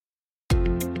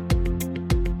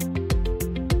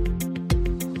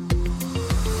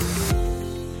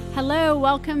Hello,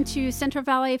 welcome to Central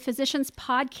Valley Physicians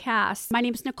Podcast. My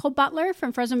name is Nicole Butler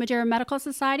from Fresno Madero Medical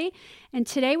Society, and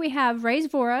today we have Ray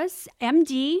Zvoras,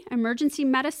 MD, Emergency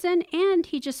Medicine, and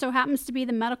he just so happens to be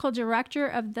the medical director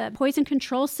of the Poison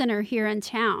Control Center here in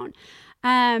town.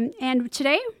 And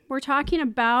today we're talking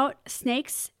about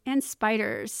snakes and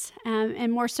spiders,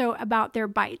 and more so about their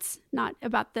bites, not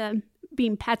about the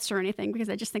being pets or anything, because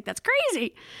I just think that's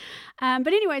crazy. But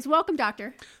anyways, welcome,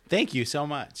 doctor. Thank you so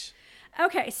much.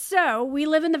 Okay, so we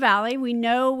live in the valley. We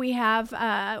know we have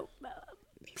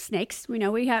snakes. We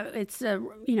know we have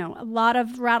a lot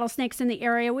of rattlesnakes in the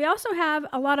area. We also have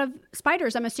a lot of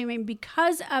spiders, I'm assuming,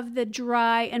 because of the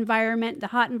dry environment, the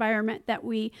hot environment that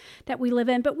we live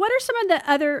in. But what are some of the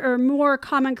other or more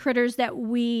common critters that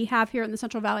we have here in the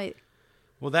Central Valley?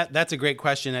 Well, that's a great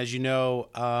question. As you know,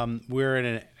 we're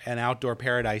in an outdoor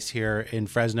paradise here in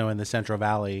Fresno in the Central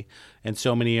Valley, and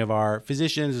so many of our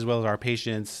physicians as well as our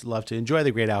patients love to enjoy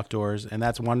the great outdoors, and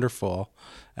that's wonderful.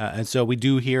 And so we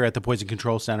do here at the Poison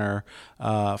Control Center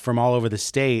from all over the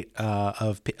state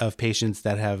of patients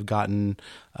that have gotten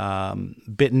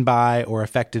bitten by or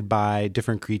affected by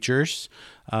different creatures.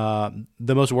 The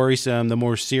most worrisome, the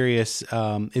more serious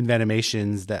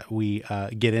envenomations that we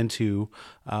get into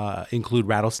include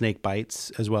rattlesnake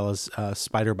bites as well as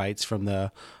spider bites from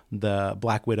the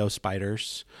black widow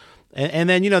spiders. And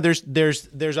then,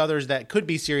 there's others that could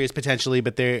be serious potentially,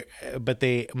 but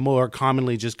they more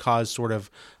commonly just cause sort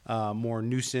of more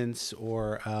nuisance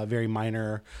or very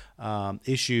minor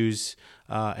issues.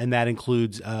 And that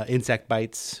includes insect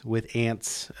bites with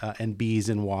ants and bees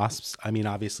and wasps. I mean,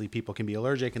 obviously people can be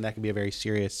allergic and that can be a very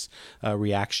serious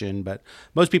reaction, but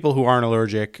most people who aren't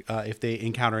allergic, if they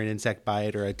encounter an insect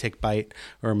bite or a tick bite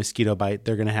or a mosquito bite,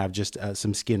 they're going to have just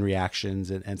some skin reactions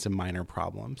and some minor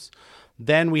problems.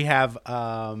 Then we have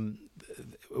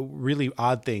really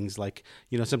odd things like,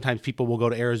 sometimes people will go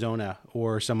to Arizona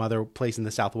or some other place in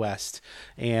the Southwest,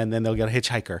 and then they'll get a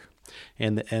hitchhiker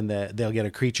and they'll get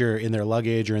a creature in their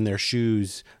luggage or in their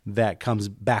shoes that comes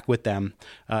back with them.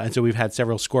 And so we've had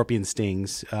several scorpion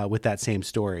stings with that same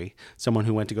story. Someone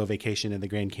who went to go vacation in the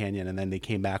Grand Canyon, and then they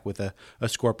came back with a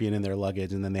scorpion in their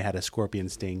luggage, and then they had a scorpion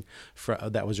sting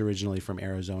that was originally from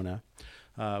Arizona.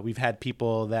 We've had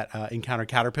people that encounter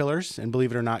caterpillars, and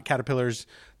believe it or not, caterpillars,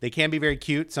 they can be very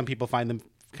cute. Some people find them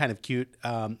kind of cute,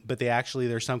 but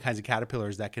there's some kinds of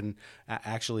caterpillars that can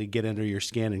actually get under your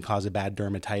skin and cause a bad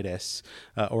dermatitis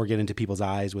or get into people's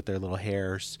eyes with their little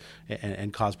hairs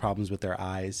and cause problems with their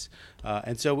eyes.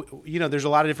 And so, there's a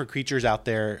lot of different creatures out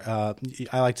there.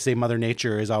 I like to say Mother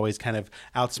Nature is always kind of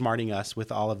outsmarting us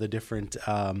with all of the different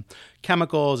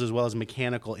chemicals as well as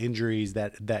mechanical injuries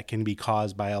that can be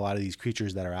caused by a lot of these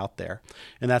creatures that are out there.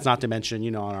 And that's not to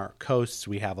mention, on our coasts,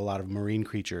 we have a lot of marine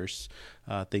creatures,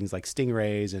 things like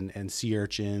stingrays and sea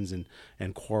urchins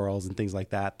and corals and things like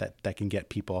that can get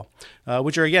people,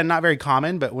 which are, again, not very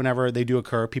common, but whenever they do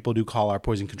occur, people do call our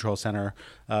Poison Control Center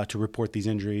to report these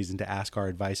injuries and to ask our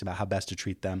advice about how best to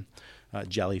treat them,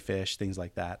 jellyfish, things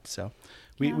like that. So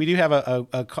we do have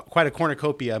a quite a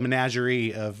cornucopia, a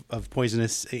menagerie of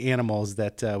poisonous animals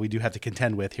that we do have to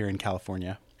contend with here in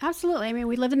California. Absolutely. I mean,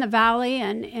 we live in the valley,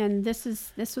 and this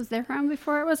was their home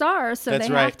before it was ours, so That's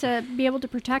they right. have to be able to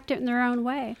protect it in their own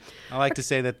way. I like to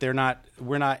say that they're not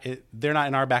in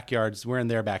our backyards, we're in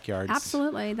their backyards.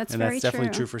 Absolutely, that's and very that's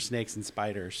definitely true for snakes and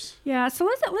spiders. Yeah. So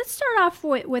let's start off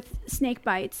with snake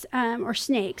bites or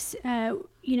snakes.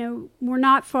 We're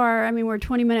not far. I mean, we're a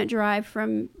 20-minute drive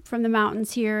from the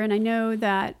mountains here, and I know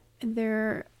that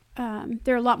they're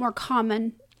a lot more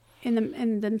common in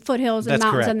the foothills and That's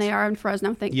mountains correct. than they are in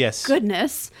Fresno. Thank Yes.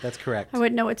 goodness. That's correct. I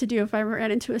wouldn't know what to do if I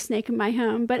ran into a snake in my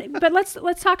home. But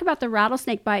let's talk about the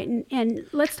rattlesnake bite, and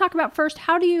let's talk about first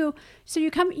how do you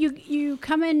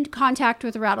come in contact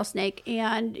with a rattlesnake,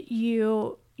 and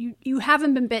you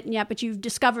haven't been bitten yet, but you've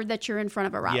discovered that you're in front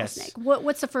of a rattlesnake. Yes.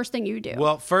 What's the first thing you do?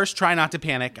 Well, first, try not to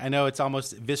panic. I know it's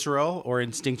almost visceral or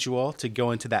instinctual to go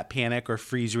into that panic or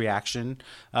freeze reaction.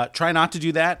 Try not to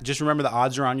do that. Just remember the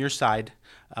odds are on your side.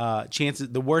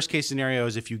 The worst case scenario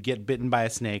is if you get bitten by a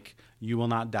snake, you will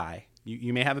not die.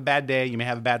 You may have a bad day, you may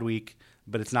have a bad week,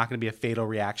 but it's not going to be a fatal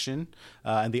reaction,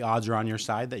 and the odds are on your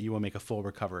side that you will make a full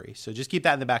recovery. So just keep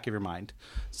that in the back of your mind.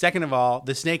 Second of all,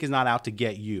 the snake is not out to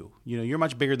get you. You're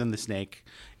much bigger than the snake,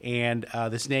 and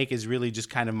the snake is really just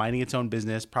kind of minding its own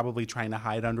business, probably trying to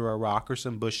hide under a rock or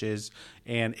some bushes.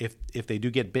 And if they do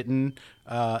get bitten,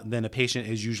 then a patient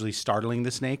is usually startling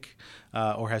the snake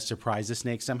or has surprised the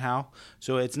snake somehow.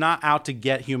 So it's not out to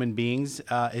get human beings.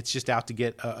 It's just out to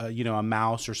get a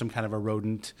mouse or some kind of a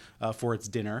rodent for its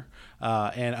dinner.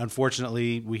 And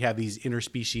unfortunately, we have these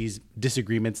interspecies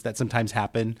disagreements that sometimes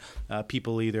happen.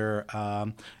 People either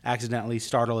accidentally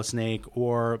startle a snake,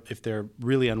 or if they're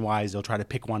really unwise, they'll try to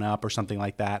pick one up or something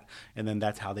like that, and then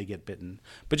that's how they get bitten.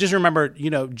 But just remember,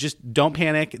 just don't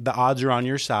panic. The odds are on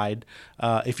your side.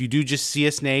 If you do just see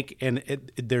a snake and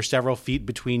there's several feet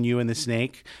between you and the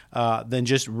snake, then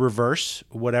just reverse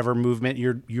whatever movement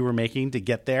you were making to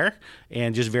get there,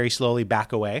 and just very slowly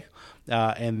back away.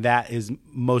 And that is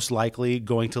most likely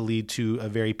going to lead to a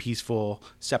very peaceful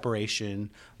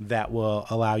separation that will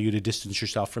allow you to distance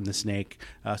yourself from the snake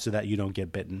so that you don't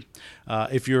get bitten.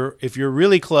 If you're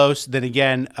really close, then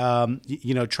again,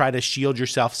 try to shield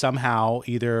yourself somehow.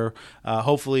 Either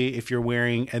hopefully if you're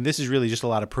wearing, and this is really just a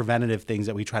lot of preventative things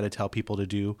that we try to tell people to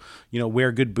do.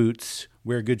 Wear good boots.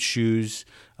 Wear good shoes,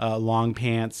 long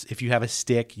pants. If you have a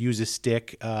stick, use a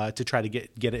stick to try to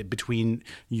get it between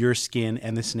your skin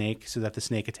and the snake so that the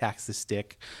snake attacks the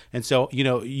stick. And so,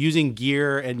 using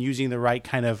gear and using the right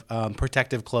kind of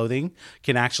protective clothing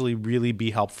can actually really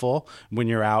be helpful when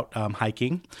you're out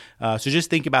hiking. So just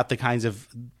think about the kinds of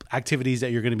activities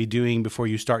that you're going to be doing before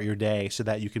you start your day so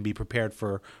that you can be prepared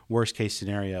for worst case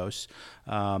scenarios.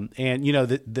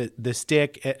 The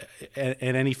stick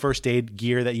and any first aid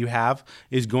gear that you have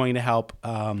is going to help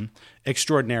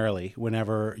extraordinarily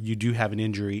whenever you do have an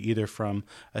injury, either from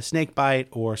a snake bite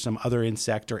or some other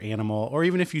insect or animal, or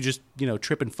even if you just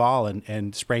trip and fall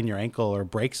and sprain your ankle or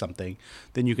break something,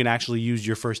 then you can actually use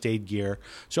your first aid gear.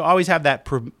 So always have that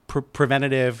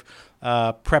preventative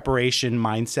preparation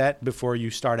mindset before you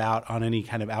start out on any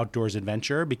kind of outdoors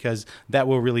adventure, because that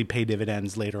will really pay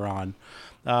dividends later on.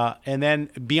 And then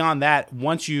beyond that,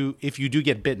 if you do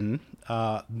get bitten,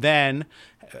 then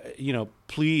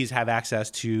please have access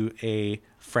to a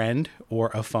friend or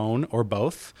a phone or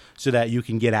both so that you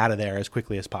can get out of there as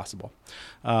quickly as possible.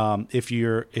 If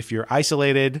you're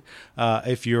isolated,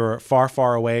 if you're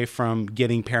far away from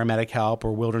getting paramedic help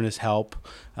or wilderness help,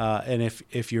 and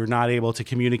if you're not able to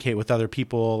communicate with other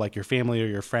people like your family or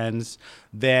your friends,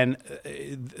 then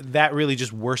that really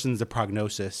just worsens the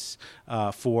prognosis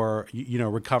for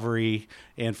recovery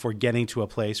and for getting to a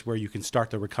place where you can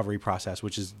start the recovery process,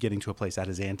 which is getting to a place that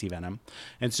is antivenom.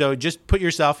 And so just put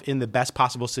yourself in the best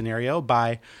possible scenario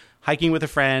by hiking with a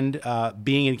friend,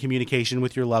 being in communication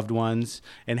with your loved ones,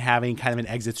 and having kind of an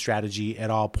exit strategy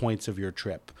at all points of your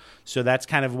trip. So that's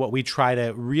kind of what we try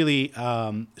to really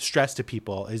stress to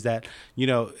people, is that,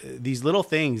 these little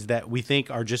things that we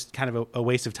think are just kind of a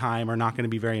waste of time or not going to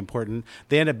be very important,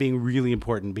 they end up being really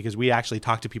important, because we actually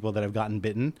talk to people that have gotten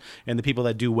bitten, and the people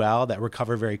that do well, that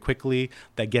recover very quickly,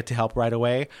 that get to help right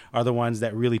away, are the ones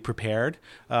that really prepared.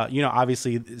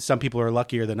 Obviously some people are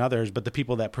luckier than others, but the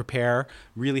people that prepare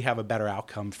really have a better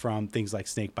outcome from things like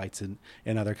snake bites and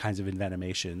other kinds of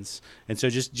envenomations. And so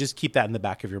just keep that in the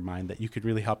back of your mind, that you could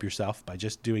really help yourself by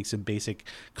just doing some basic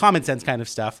common sense kind of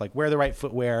stuff, like wear the right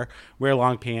footwear, wear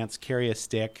long pants, carry a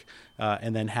stick,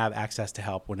 and then have access to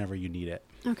help whenever you need it.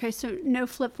 Okay, so no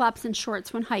flip-flops and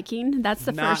shorts when hiking. That's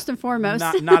the first and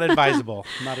foremost. Not advisable.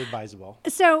 Not advisable.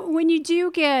 So when you do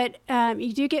get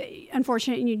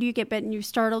unfortunate and you do get bitten, you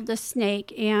startled the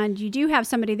snake, and you do have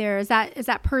somebody there, is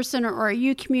that person, or are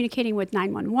you communicating with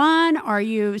 911? Are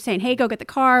you saying, hey, go get the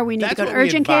car, we need to go to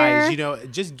urgent care?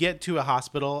 Just get to a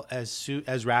hospital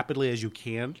as rapidly as you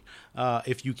can.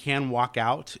 If you can walk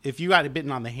out. If you got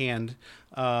bitten on the hand,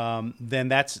 then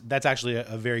that's actually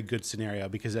a very good scenario,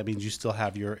 because that means you still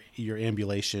have your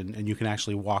ambulation, and you can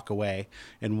actually walk away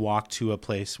and walk to a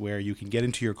place where you can get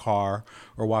into your car,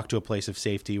 or walk to a place of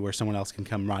safety where someone else can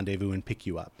come rendezvous and pick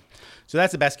you up. So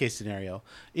that's the best case scenario.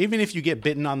 Even if you get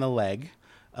bitten on the leg,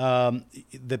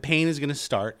 the pain is going to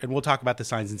start, and we'll talk about the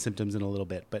signs and symptoms in a little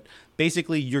bit, but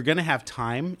basically you're going to have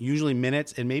time, usually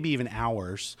minutes and maybe even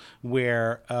hours,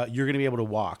 where you're going to be able to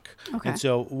walk. Okay. And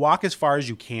so walk as far as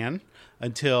you can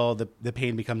until the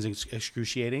pain becomes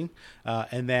excruciating,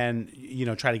 and then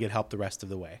try to get help the rest of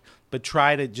the way. But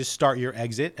try to just start your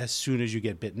exit as soon as you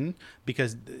get bitten,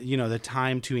 because the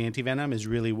time to antivenom is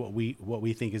really what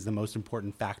we think is the most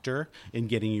important factor in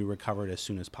getting you recovered as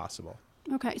soon as possible.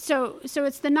 Okay, so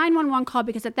it's the 911 call,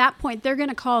 because at that point they're going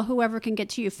to call whoever can get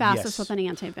to you fastest with an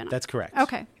antivenom. That's correct.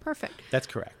 Okay, perfect. That's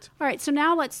correct. All right, so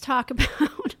now let's talk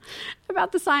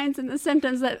about the signs and the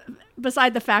symptoms that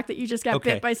beside the fact that you just got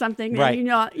bit by something, then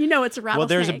right. you know it's a rattlesnake. Well,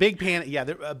 there's a big panic. Yeah,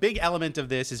 a big element of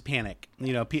this is panic.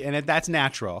 And that's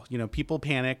natural. People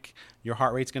panic. Your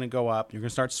heart rate's going to go up. You're going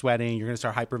to start sweating. You're going to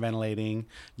start hyperventilating.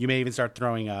 You may even start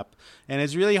throwing up. And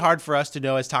it's really hard for us to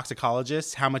know as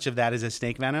toxicologists how much of that is a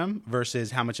snake venom versus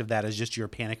how much of that is just your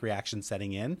panic reaction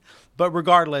setting in. But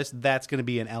regardless, that's going to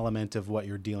be an element of what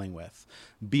you're dealing with.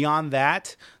 Beyond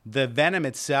that, the venom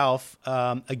itself,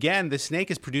 again, the snake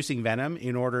is producing venom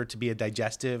in order to be a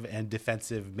digestive and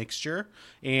defensive mixture.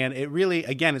 And it really,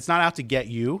 again, it's not out to get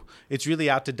you. It's really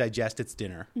out to digest its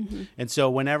dinner. Mm-hmm. And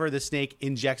so whenever the snake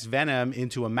injects venom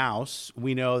into a mouse,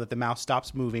 we know that the mouse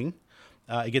stops moving.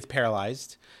 It gets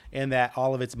paralyzed, and that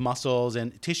all of its muscles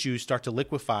and tissues start to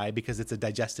liquefy because it's a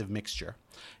digestive mixture.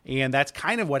 And that's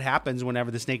kind of what happens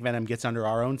whenever the snake venom gets under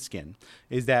our own skin,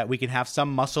 is that we can have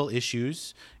some muscle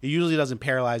issues. It usually doesn't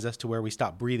paralyze us to where we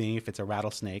stop breathing if it's a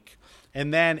rattlesnake.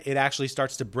 And then it actually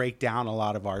starts to break down a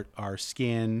lot of our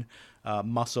skin,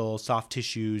 muscle, soft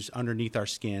tissues underneath our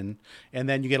skin. And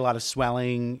then you get a lot of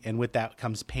swelling, and with that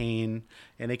comes pain.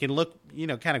 And it can look, you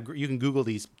can Google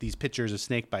these pictures of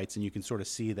snake bites, and you can sort of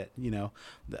see that,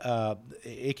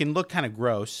 it can look kind of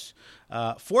gross.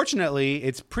 Fortunately,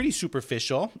 it's pretty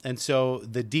superficial, and so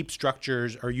the deep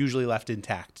structures are usually left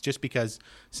intact, just because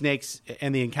snakes,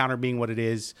 and the encounter being what it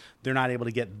is, they're not able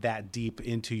to get that deep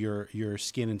into your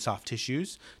skin and soft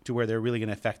tissues to where they're really going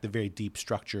to affect the very deep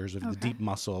structures of the deep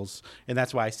muscles. And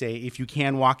that's why I say, if you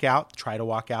can walk out, try to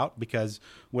walk out, because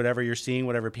whatever you're seeing,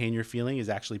 whatever pain you're feeling is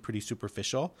actually pretty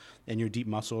superficial, and your deep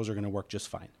muscles are going to work just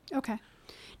fine. Okay.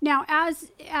 Now,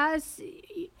 as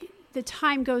the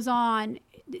time goes on,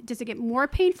 does it get more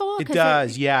painful? It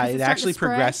does, yeah. It actually spread?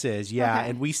 progresses, yeah. Okay.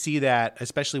 And we see that,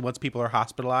 especially once people are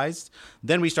hospitalized,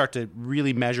 then we start to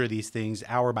really measure these things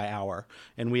hour by hour.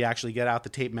 And we actually get out the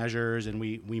tape measures, and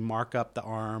we mark up the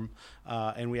arm,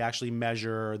 and we actually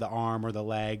measure the arm or the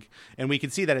leg, and we can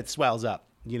see that it swells up.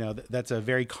 That's a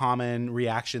very common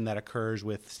reaction that occurs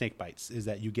with snake bites, is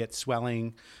that you get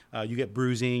swelling, you get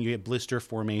bruising, you get blister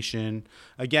formation.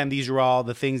 Again, these are all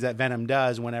the things that venom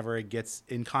does whenever it gets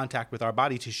in contact with our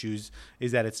body tissues,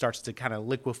 is that it starts to kind of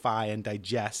liquefy and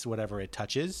digest whatever it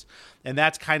touches. And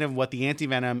that's kind of what the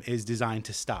antivenom is designed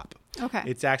to stop. Okay.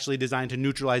 It's actually designed to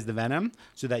neutralize the venom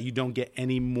so that you don't get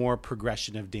any more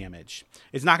progression of damage.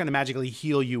 It's not going to magically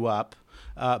heal you up,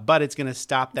 but it's going to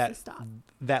stop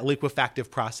that liquefactive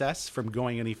process from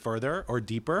going any further or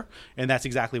deeper. And that's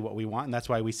exactly what we want. And that's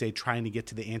why we say trying to get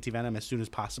to the antivenom as soon as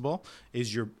possible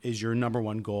is your number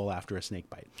one goal after a snake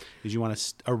bite, is you want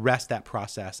to arrest that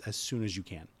process as soon as you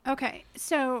can. Okay.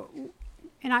 So,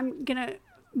 and I'm going to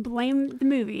blame the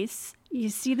movies. You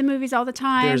see the movies all the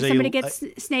time. Somebody gets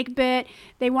snake bit.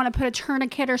 They want to put a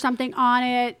tourniquet or something on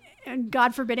it. And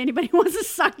God forbid anybody wants to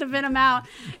suck the venom out.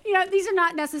 These are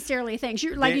not necessarily things.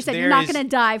 You're not going to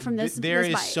die from this. There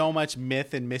is so much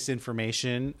myth and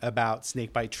misinformation about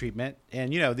snake bite treatment,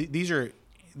 and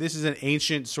this is an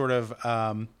ancient sort of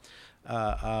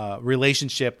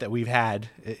relationship that we've had,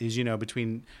 is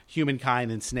between humankind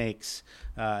and snakes,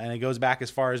 and it goes back as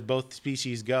far as both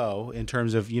species go in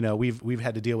terms of we've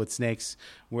had to deal with snakes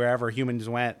wherever humans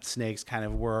went. Snakes kind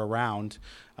of were around.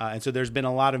 And so there's been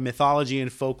a lot of mythology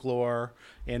and folklore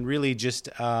and really just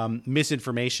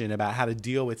misinformation about how to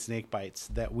deal with snake bites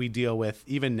that we deal with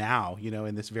even now,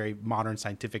 in this very modern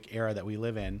scientific era that we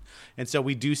live in. And so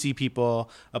we do see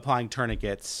people applying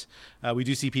tourniquets. We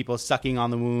do see people sucking on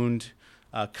the wound,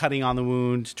 cutting on the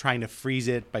wound, trying to freeze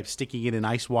it by sticking it in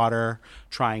ice water,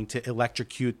 trying to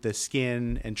electrocute the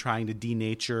skin and trying to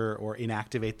denature or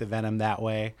inactivate the venom that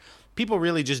way. People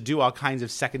really just do all kinds of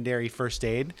secondary first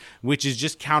aid, which is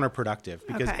just counterproductive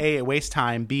because A, it wastes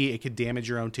time, B, it could damage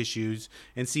your own tissues,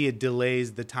 and C, it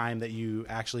delays the time that you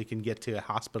actually can get to a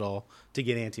hospital to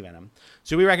get antivenom.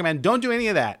 So we recommend don't do any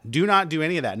of that. Do not do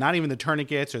any of that. Not even the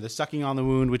tourniquets or the sucking on the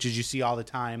wound, which is you see all the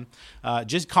time.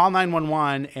 Just call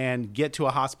 911 and get to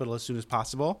a hospital as soon as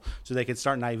possible so they can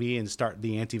start an IV and start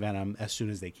the antivenom as soon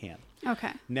as they can.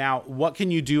 Okay. Now, what can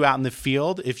you do out in the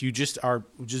field if you just are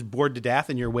bored to death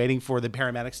and you're waiting for the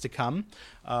paramedics to come,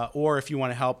 or if you want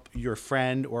to help your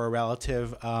friend or a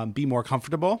relative be more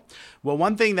comfortable? Well,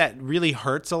 one thing that really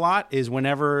hurts a lot is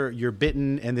whenever you're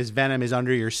bitten and this venom is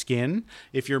under your skin,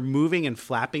 if you're moving and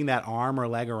flapping that arm or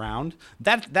leg around,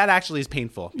 that actually is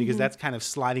painful because that's kind of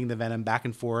sliding the venom back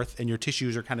and forth, and your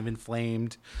tissues are kind of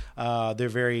inflamed. They're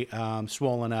very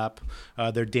swollen up.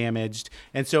 They're damaged.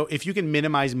 And so if you can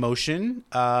minimize motion,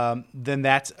 then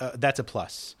that's a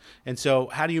plus. And so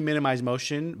how do you minimize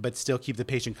motion but still keep the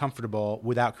patient comfortable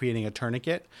without creating a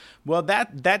tourniquet? Well,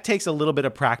 that takes a little bit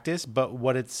of practice, but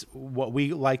what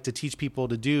we like to teach people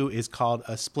to do is called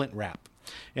a splint wrap.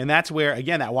 And that's where,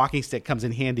 again, that walking stick comes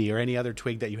in handy, or any other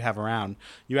twig that you have around.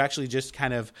 You actually just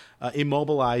kind of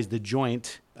immobilize the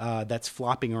joint that's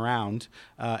flopping around,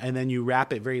 and then you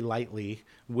wrap it very lightly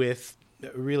with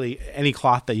really any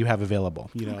cloth that you have available,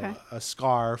 a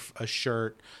scarf, a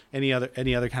shirt, any other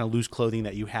kind of loose clothing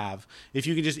that you have. If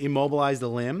you can just immobilize the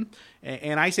limb,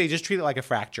 and I say just treat it like a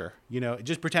fracture,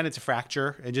 just pretend it's a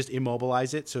fracture and just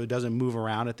immobilize it so it doesn't move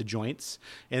around at the joints.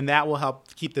 And that will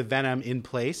help keep the venom in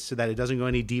place so that it doesn't go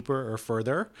any deeper or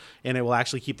further, and it will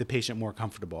actually keep the patient more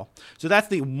comfortable. So that's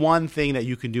the one thing that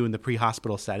you can do in the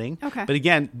pre-hospital setting. Okay. But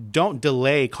again, don't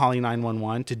delay calling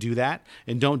 911 to do that,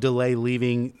 and don't delay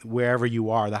leaving wherever you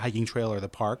are, the hiking trail or the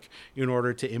park, in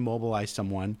order to immobilize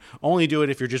someone. Only do it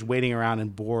if you're just waiting around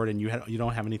and bored and you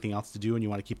don't have anything else to do and you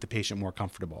want to keep the patient more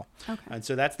comfortable. Okay. And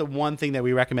so that's the one thing that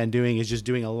we recommend doing, is just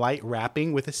doing a light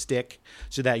wrapping with a stick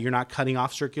so that you're not cutting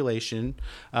off circulation,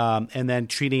 and then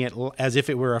treating it as if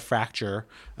it were a fracture,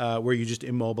 where you just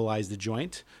immobilize the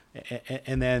joint.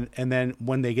 And then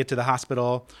when they get to the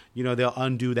hospital, they'll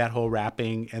undo that whole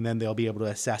wrapping, and then they'll be able to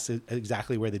assess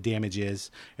exactly where the damage is,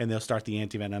 and they'll start the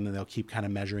antivenom, and they'll keep kind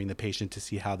of measuring the patient to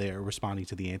see how they're responding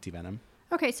to the antivenom.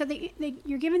 Okay, so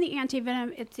you're given the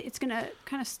antivenom. It's going to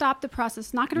kind of stop the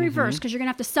process. Not going to reverse, because you're going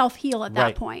to have to self-heal at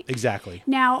that point. Exactly.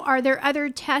 Now, are there other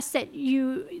tests that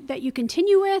you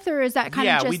continue with, or is that kind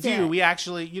of just Yeah, we do. it? We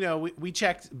actually, we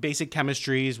check basic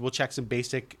chemistries. We'll check some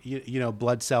basic,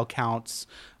 blood cell counts.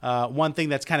 One thing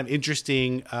that's kind of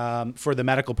interesting for the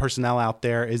medical personnel out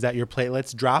there is that your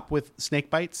platelets drop with snake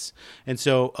bites. And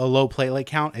so a low platelet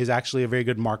count is actually a very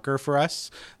good marker for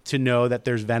us to know that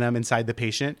there's venom inside the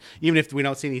patient. Even if we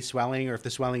don't see any swelling, or if the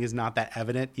swelling is not that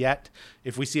evident yet,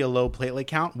 if we see a low platelet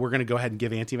count, we're going to go ahead and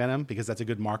give antivenom, because that's a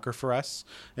good marker for us.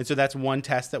 And so that's one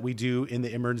test that we do in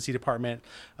the emergency department.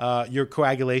 Your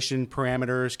coagulation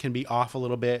parameters can be off a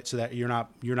little bit so that you're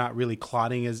not really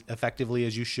clotting as effectively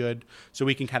as you should. So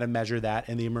we can kind of measure that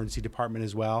in the emergency department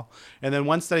as well. And then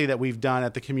one study that we've done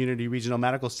at the Community Regional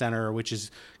Medical Center, which is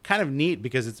kind of neat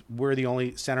because we're the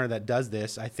only center that does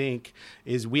this, I think,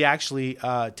 is we actually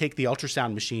take the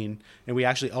ultrasound machine and we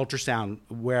actually ultrasound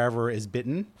wherever is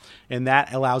bitten. And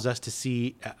that allows us to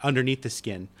see underneath the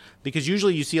skin, because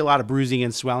usually you see a lot of bruising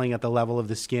and swelling at the level of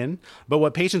the skin. But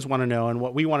what patients want to know, and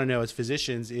what we want to know as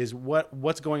physicians, is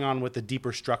what's going on with the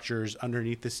deeper structures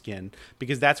underneath the skin,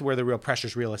 because that's where the real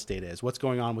precious real estate is. What's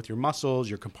going on with your muscles,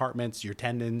 your compartments, your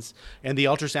tendons. And the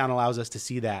ultrasound allows us to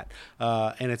see that.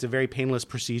 And it's a very painless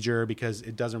procedure because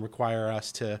it doesn't require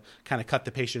us to kind of cut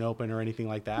the patient open or anything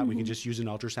like that. Mm-hmm. We can just use an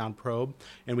ultrasound probe,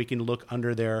 and we can look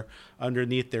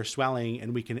underneath their swelling,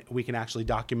 and we can actually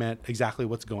document exactly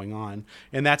what's going on.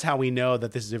 And that's how we know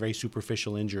that this is a very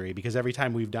superficial injury, because every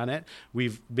time we've done it,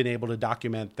 we've been able to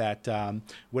document that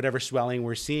whatever swelling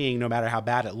we're seeing, no matter how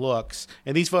bad it looks,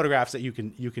 and these photographs that you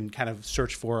can kind of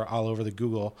search for all over the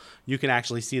Google, you can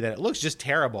actually see that it looks just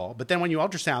terrible. But then when you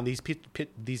ultrasound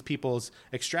these people's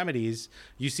extremities,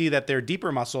 you see that their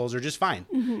deeper muscles are just fine.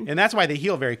 Mm-hmm. And that's why they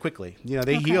heal very quickly.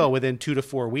 They heal within 2 to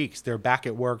 4 weeks. They're back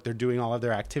at work. They're doing all of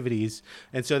their activities.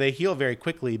 And so they heal very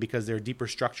quickly because their deeper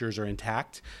structures are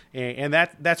intact. And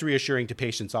that's reassuring to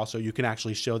patients also. You can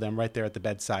actually show them right there at the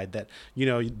bedside that,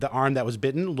 the arm that was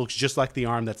bitten looks just like the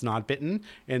arm that's not bitten,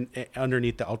 and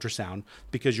underneath the ultrasound,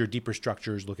 because your deeper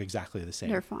structures look exactly the same.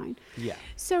 They're fine. Yeah.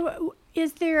 So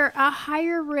is there a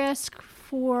higher risk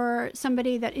for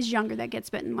somebody that is younger that gets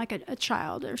bitten, like a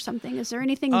child or something? Is there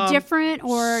anything different,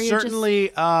 or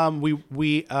certainly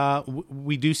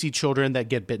we do see children that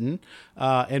get bitten,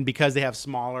 and because they have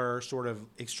smaller sort of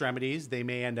extremities, they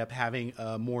may end up having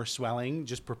more swelling,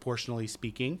 just proportionally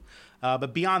speaking.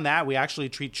 But beyond that, we actually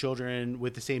treat children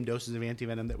with the same doses of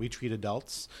antivenom that we treat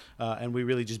adults, and we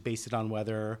really just base it on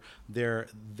whether their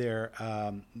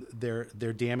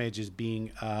damage is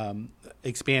being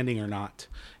expanding or not.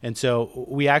 And so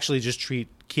we actually just treat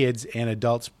kids and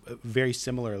adults very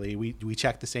similarly. We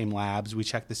check the same labs, we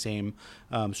check the same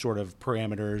sort of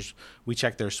parameters, we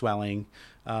check their swelling,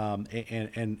 and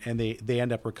they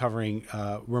end up recovering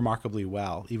remarkably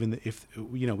well. Even if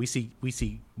we see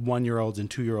 1-year-olds and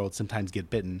 2-year-olds sometimes get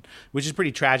bitten, which is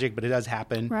pretty tragic, but it does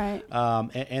happen. Right.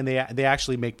 And they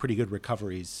actually make pretty good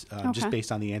recoveries just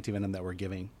based on the antivenom that we're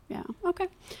giving. Yeah. Okay.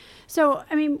 So,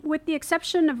 with the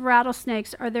exception of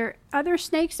rattlesnakes, are there other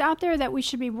snakes out there that we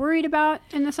should be worried about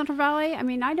in the Central Valley?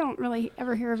 I don't really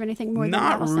ever hear of anything more than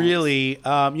rattlesnakes. Not really.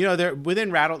 There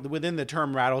within the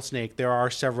term rattlesnake, there are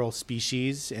several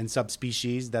species and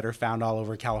subspecies that are found all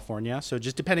over California. So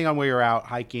just depending on where you're out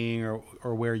hiking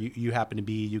or where you happen to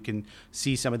be, you can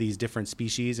see some of these different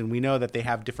species. And we know that they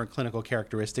have different clinical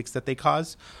characteristics that they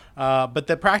cause. But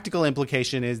the practical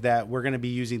implication is that we're going to be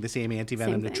using the same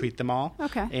antivenom to treat them all. small.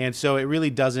 Okay. And so it really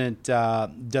doesn't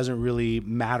really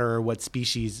matter what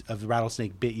species of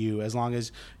rattlesnake bit you, as long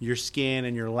as your skin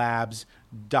and your labs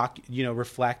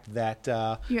reflect that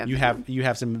you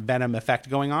have some venom effect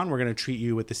going on. We're going to treat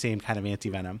you with the same kind of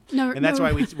antivenom. And that's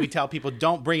why we tell people,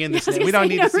 don't bring in the snake. We don't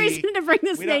need to see. reason to bring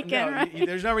the snake in, right?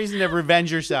 There's no reason to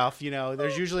revenge yourself.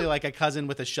 There's usually like a cousin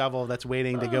with a shovel that's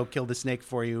waiting to go kill the snake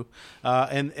for you.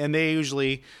 And they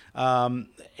usually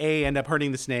A, end up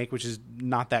hurting the snake, which is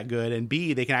not that good, and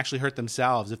B, they can actually hurt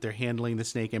themselves if they're handling the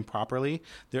snake improperly.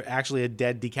 They're actually, a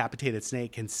dead, decapitated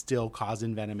snake can still cause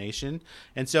envenomation.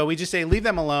 And so we just say, leave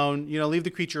them alone, leave the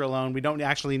creature alone. We don't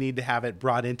actually need to have it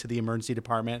brought into the emergency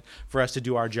department for us to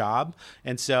do our job.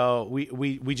 And so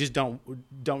we just don't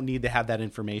need to have that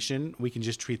information. We can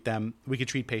just treat them. We could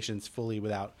treat patients fully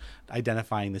without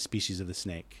identifying the species of the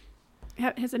snake.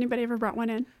 Has anybody ever brought one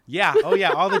in? Yeah. Oh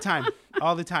yeah. All the time.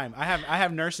 All the time. I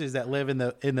have nurses that live in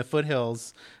the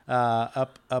foothills,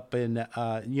 up in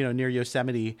near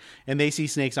Yosemite, and they see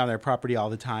snakes on their property all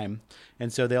the time.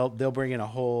 And so they'll bring in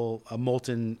a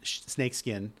molten snake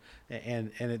skin,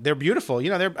 and they're beautiful.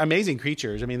 They're amazing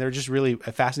creatures. I mean, they're just really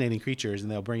fascinating creatures, and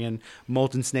they'll bring in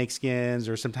molten snake skins,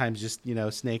 or sometimes just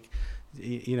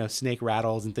snake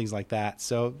rattles and things like that.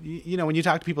 So, when you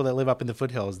talk to people that live up in the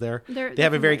foothills, they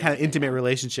have a very kind of intimate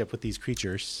relationship with these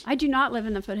creatures. I do not live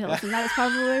in the foothills, and that is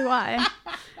probably why.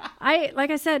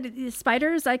 Like I said, the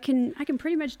spiders, I can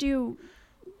pretty much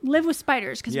live with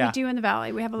spiders, because we do in the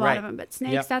valley. We have a lot of them, but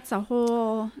snakes, that's a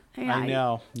whole. I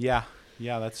know. Yeah,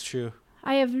 that's true.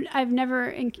 I've never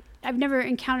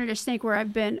encountered a snake where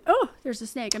I've been, oh, there's a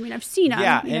snake. I mean, I've seen them,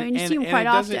 and you see them quite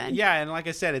often. Yeah, and like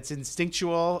I said, it's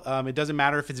instinctual. It doesn't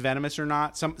matter if it's venomous or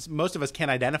not. Most of us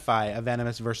can't identify a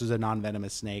venomous versus a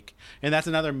non-venomous snake. And that's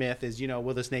another myth is,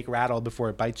 will the snake rattle before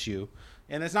it bites you?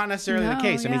 And that's not necessarily the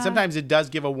case. I mean, sometimes it does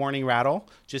give a warning rattle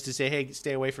just to say, hey,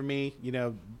 stay away from me.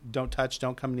 Don't touch,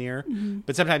 don't come near. Mm-hmm.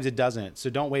 But sometimes it doesn't. So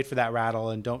don't wait for that rattle,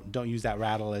 and don't use that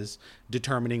rattle as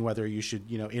determining whether you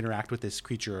should, interact with this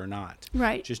creature or not.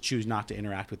 Right. Just choose not to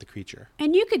interact with the creature.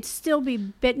 And you could still be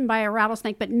bitten by a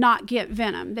rattlesnake, but not get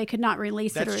venom. They could not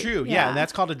release it. That's true. Yeah. And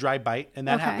that's called a dry bite. And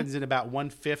that happens in about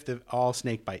 1/5 of all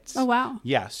snake bites. Oh, wow.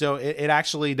 Yeah. So it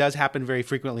actually does happen very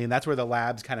frequently. And that's where the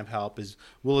labs kind of help, is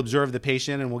we'll observe the patient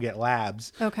and we'll get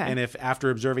labs. Okay. And if after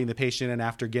observing the patient and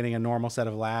after getting a normal set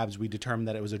of labs, we determine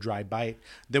that it was a dry bite,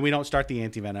 then we don't start the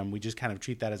antivenom. We just kind of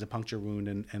treat that as a puncture wound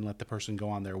and let the person go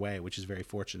on their way, which is very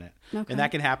fortunate. Okay. And that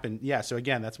can happen. Yeah. So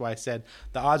again, that's why I said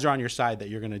the odds are on your side that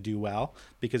you're going to do well,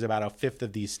 because about 1/5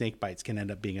 of these snake bites can end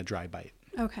up being a dry bite.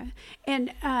 Okay.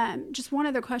 And just one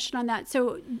other question on that.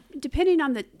 So depending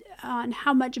on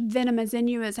how much venom is in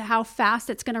you is how fast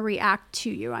it's going to react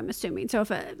to you, I'm assuming. So if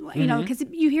because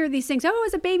you hear these things, oh,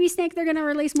 as a baby snake, they're going to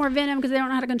release more venom because they don't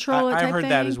know how to control it. I've heard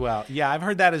that as well. Yeah, I've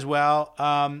heard that as well.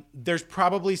 There's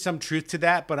probably some truth to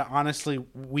that, but honestly,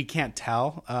 we can't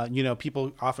tell.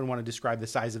 People often want to describe the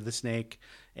size of the snake.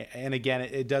 And again,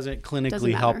 it doesn't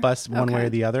clinically help us one way or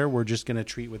the other. We're just going to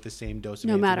treat with the same dose of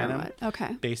antivenom. No matter what.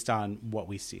 Okay. Based on what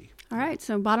we see. All right.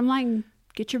 So bottom line,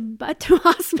 get your butt to a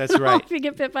hospital. That's right. If you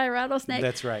get bit by a rattlesnake.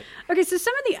 That's right. Okay. So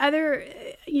some of the other,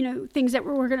 things that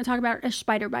we're going to talk about are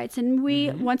spider bites. And we,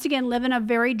 once again, live in a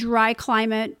very dry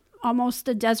climate, almost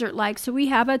a desert-like. So we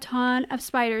have a ton of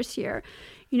spiders here.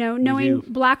 Knowing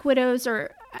black widows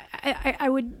I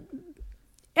would...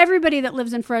 Everybody that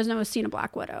lives in Fresno has seen a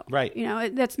black widow. Right.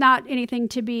 That's not anything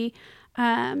to be,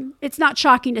 it's not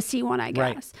shocking to see one, I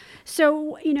guess. Right.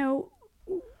 So,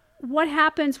 what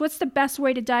happens? What's the best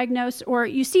way to diagnose? Or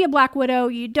you see a black widow,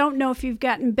 you don't know if you've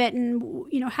gotten bitten.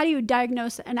 How do you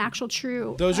diagnose an actual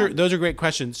true? Those are great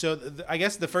questions. So I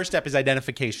guess the first step is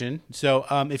identification. So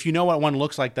if you know what one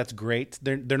looks like, that's great.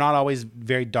 They're not always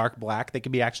very dark black. They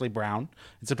can be actually brown,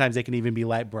 and sometimes they can even be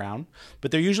light brown. But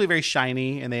they're usually very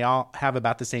shiny, and they all have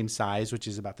about the same size, which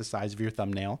is about the size of your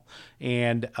thumbnail.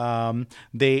 And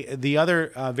the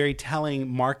other very telling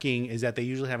marking is that they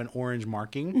usually have an orange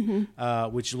marking,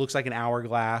 which looks like an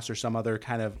hourglass or some other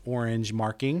kind of orange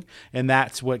marking, and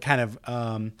that's what kind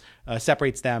of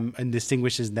separates them and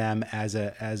distinguishes them as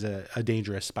a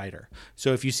dangerous spider.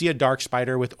 So if you see a dark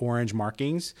spider with orange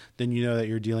markings, then you know that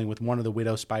you're dealing with one of the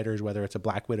widow spiders, whether it's a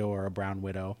black widow or a brown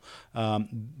widow.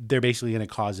 They're basically going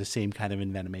to cause the same kind of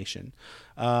envenomation.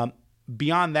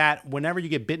 Beyond that, whenever you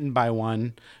get bitten by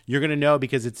one, you're going to know,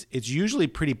 because it's usually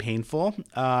pretty painful,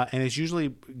 and it's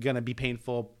usually going to be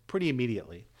painful pretty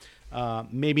immediately.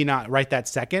 Maybe not right that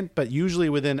second, but usually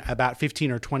within about 15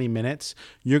 or 20 minutes,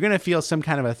 you're going to feel some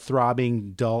kind of a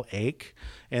throbbing, dull ache.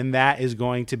 And that is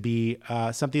going to be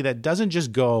something that doesn't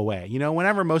just go away.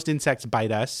 Whenever most insects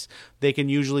bite us, they can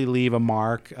usually leave a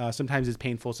mark. Sometimes it's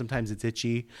painful, sometimes it's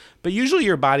itchy. But usually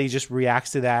your body just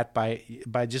reacts to that by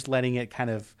just letting it kind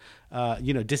of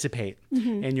dissipate.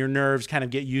 And your nerves kind of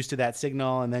get used to that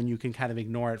signal, and then you can kind of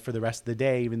ignore it for the rest of the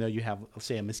day, even though you have,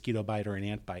 say, a mosquito bite or an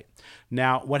ant bite.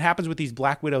 Now, what happens with these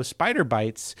black widow spider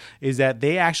bites is that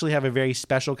they actually have a very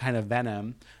special kind of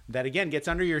venom that, again, gets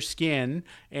under your skin,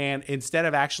 and instead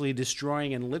of actually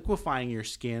destroying and liquefying your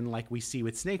skin like we see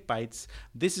with snake bites,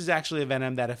 this is actually a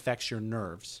venom that affects your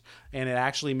nerves. And it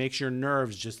actually makes your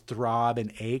nerves just throb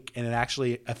and ache, and it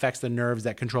actually affects the nerves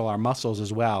that control our muscles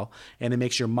as well, and it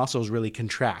makes your muscles really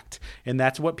contract. And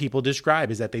that's what people describe,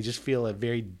 is that they just feel a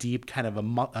very deep kind of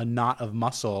a knot of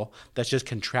muscle that's just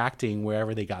contracting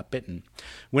wherever they got bitten.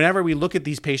 Whenever we look at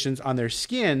these patients on their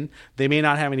skin, they may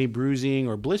not have any bruising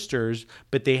or blisters,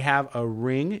 but they have a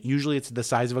ring, usually it's the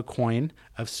size of a coin,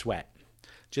 of sweat.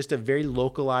 Just a very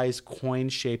localized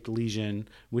coin-shaped lesion,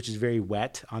 which is very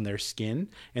wet on their skin,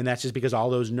 and that's just because all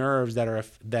those nerves that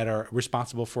are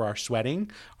responsible for our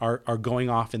sweating are going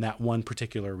off in that one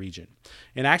particular region.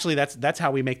 And actually, that's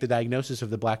how we make the diagnosis of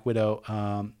the black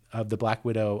widow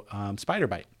spider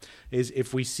bite. Is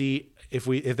if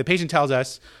the patient tells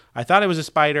us, I thought it was a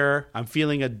spider, I'm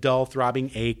feeling a dull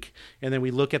throbbing ache, and then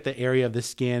we look at the area of the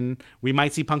skin, we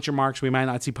might see puncture marks, we might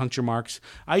not see puncture marks.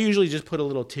 I usually just put a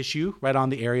little tissue right on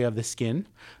the area of the skin,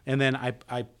 and then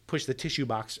I push the tissue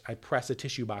box, I press a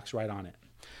tissue box right on it.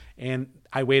 And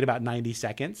I wait about 90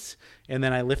 seconds, and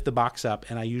then I lift the box up,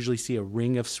 and I usually see a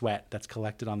ring of sweat that's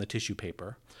collected on the tissue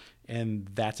paper. And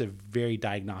that's a very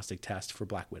diagnostic test for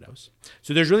black widows.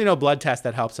 So there's really no blood test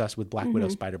that helps us with black widow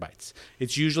spider bites.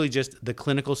 It's usually just the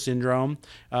clinical syndrome.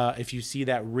 If you see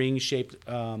that ring-shaped,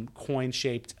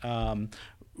 coin-shaped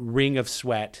ring of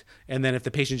sweat, and then if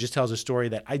the patient just tells a story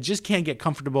that I just can't get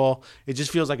comfortable, it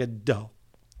just feels like a dull,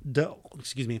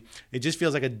 it just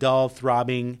feels like a dull,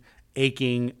 throbbing,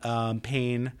 aching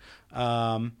pain,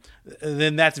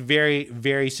 then that's very,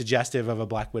 very suggestive of a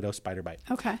black widow spider bite.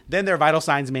 Okay. Then their vital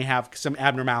signs may have some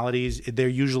abnormalities. They're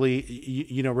usually,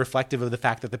 reflective of the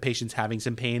fact that the patient's having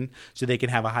some pain, so they can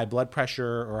have a high blood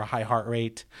pressure or a high heart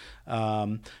rate.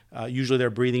 Usually they're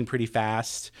breathing pretty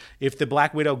fast. If the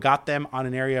black widow got them on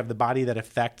an area of the body that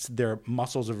affects their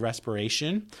muscles of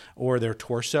respiration or their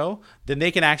torso, then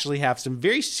they can actually have some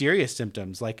very serious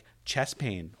symptoms like chest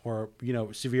pain or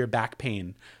severe back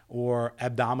pain or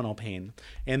abdominal pain.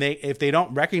 And if they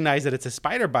don't recognize that it's a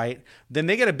spider bite, then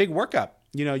they get a big workup.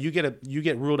 You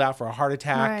get ruled out for a heart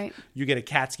attack. Right. You get a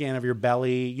CAT scan of your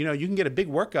belly. You can get a big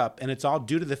workup, and it's all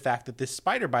due to the fact that this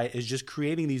spider bite is just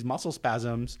creating these muscle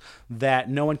spasms that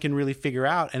no one can really figure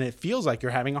out, and it feels like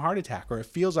you're having a heart attack, or it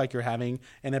feels like you're having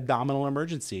an abdominal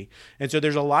emergency. And so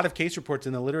there's a lot of case reports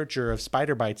in the literature of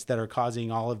spider bites that are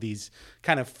causing all of these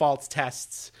kind of false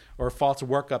tests or false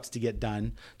workups to get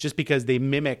done, just because they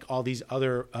mimic all these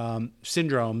other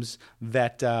syndromes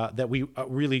that we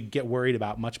really get worried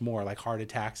about much more, like heart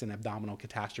attacks and abdominal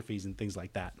catastrophes and things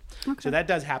like that. Okay. So that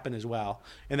does happen as well.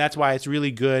 And that's why it's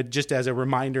really good, just as a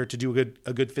reminder, to do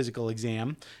a good physical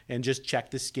exam and just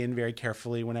check the skin very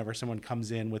carefully whenever someone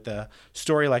comes in with a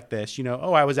story like this.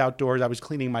 I was outdoors, I was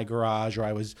cleaning my garage, or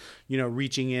I was,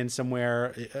 reaching in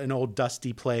somewhere, an old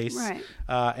dusty place. Right.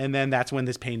 And then that's when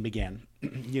this pain began.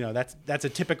 That's a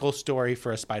typical story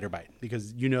for a spider bite,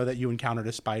 because that you encountered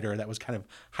a spider that was kind of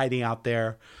hiding out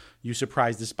there. You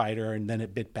surprised the spider, and then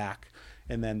it bit back.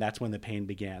 And then that's when the pain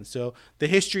began. So the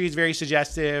history is very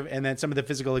suggestive, and then some of the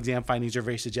physical exam findings are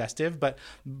very suggestive. But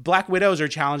black widows are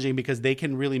challenging because they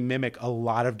can really mimic a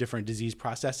lot of different disease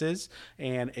processes,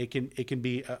 and it can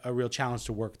be a real challenge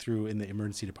to work through in the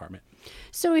emergency department.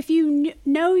 So if you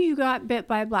know you got bit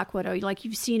by a black widow, like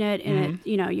you've seen it, and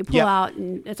you pull out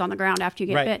and it's on the ground after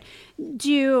you get bit, do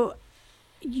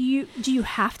you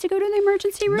have to go to the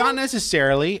emergency room? Not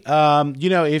necessarily.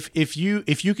 If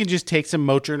you can just take some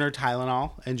Motrin or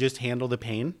Tylenol and just handle the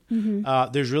pain,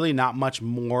 there's really not much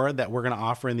more that we're going to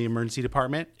offer in the emergency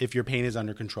department if your pain is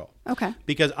under control. Okay.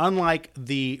 Because unlike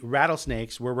the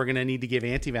rattlesnakes, where we're going to need to give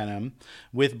antivenom,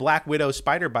 with black widow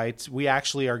spider bites, we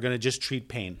actually are going to just treat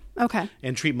pain. Okay.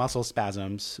 And treat muscle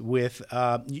spasms with,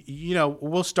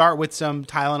 we'll start with some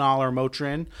Tylenol or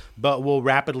Motrin, but we'll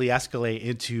rapidly escalate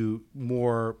into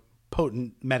more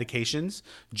potent medications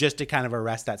just to kind of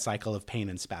arrest that cycle of pain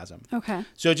and spasm. Okay.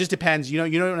 So it just depends. You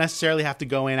don't necessarily have to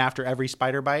go in after every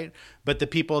spider bite, but the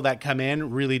people that come in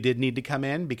really did need to come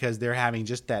in because they're having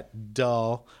just that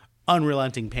dull,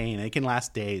 unrelenting pain. It can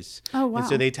last days. Oh, wow. And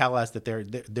so they tell us that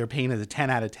their pain is a 10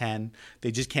 out of 10.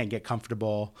 They just can't get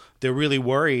comfortable. They're really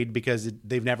worried because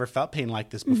they've never felt pain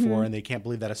like this before, and they can't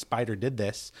believe that a spider did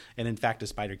this. And in fact, a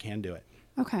spider can do it.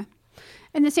 Okay.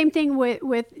 And the same thing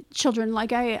with children.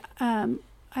 Like I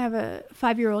have a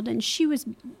 5-year-old, and she was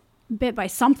bit by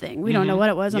something. We don't know what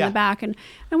it was on the back. And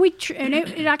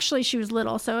it actually, she was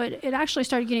little. So it actually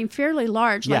started getting fairly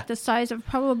large, like the size of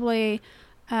probably,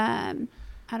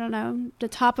 I don't know, the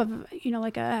top of,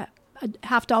 like a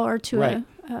 $50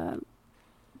 to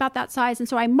about that size. And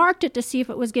so I marked it to see if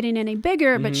it was getting any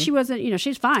bigger, but she wasn't,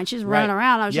 she's fine. She's running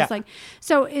around. I was just like,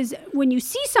 so when you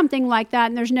see something like that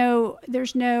and there's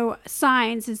no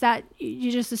signs, is that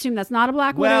you just assume that's not a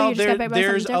black widow? Well, You just got bit by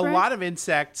there's something a different? lot of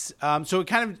insects. So it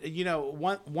kind of,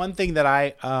 one thing that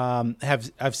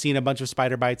I've seen a bunch of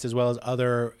spider bites as well as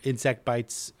other insect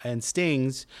bites and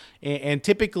stings. And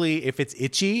typically, if it's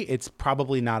itchy, it's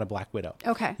probably not a black widow.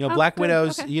 Okay. Black good.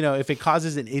 widows, Okay. if it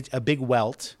causes a big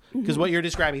welt, because what you're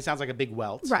describing sounds like a big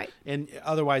welt. Right. And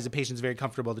otherwise, the patient's very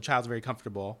comfortable, the child's very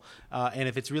comfortable. And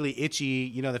if it's really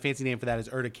itchy, the fancy name for that is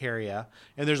urticaria.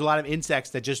 And there's a lot of insects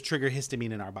that just trigger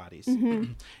histamine in our bodies.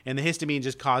 And the histamine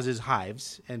just causes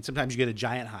hives. And sometimes you get a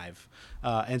giant hive.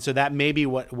 And so that may be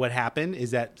what happened,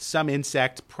 is that some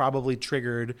insect probably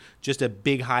triggered just a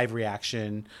big hive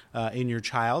reaction in your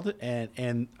child,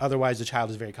 and otherwise the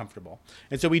child is very comfortable.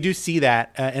 And so we do see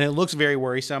that, and it looks very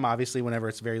worrisome, obviously, whenever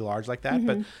it's very large like that.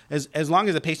 But as long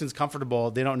as the patient's comfortable,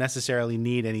 they don't necessarily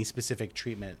need any specific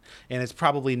treatment. And it's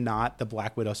probably not the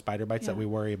black widow spider bites that we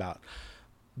worry about.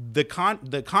 The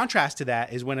contrast to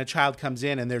that is when a child comes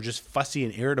in and they're just fussy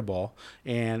and irritable,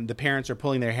 and the parents are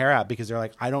pulling their hair out because they're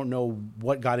like, I don't know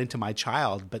what got into my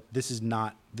child, but this is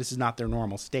not their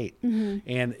normal state.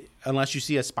 And unless you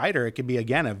see a spider, it can be,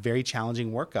 again, a very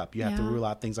challenging workup. You have to rule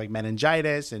out things like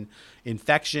meningitis and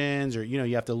infections, or,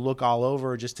 you have to look all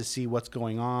over just to see what's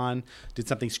going on. Did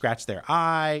something scratch their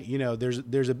eye?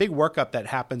 There's a big workup that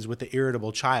happens with the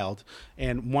irritable child.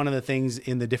 And one of the things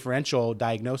in the differential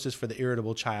diagnosis for the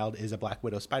irritable child is a black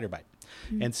widow spider bite.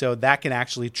 And so that can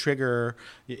actually trigger,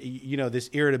 this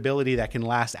irritability that can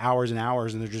last hours and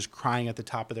hours, and they're just crying at the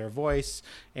top of their voice.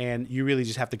 And you really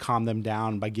just have to calm them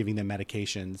down by giving them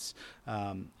medications.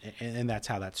 And that's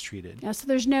how that's treated. Yeah, so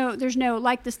there's no,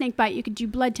 like the snake bite, you could do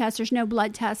blood tests. There's no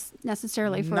blood tests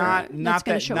necessarily for that's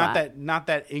going to show up.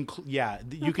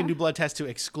 You can do blood tests to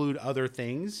exclude other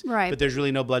things, right? But there's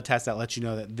really no blood test that lets you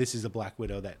know that this is a black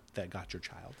widow that got your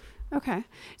child. Okay.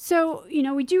 So,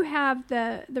 we do have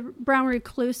the brown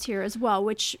recluse here as well,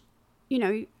 which,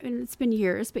 and it's been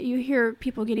years, but you hear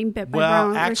people getting bit by brown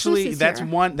recluses. Well,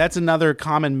 actually, that's another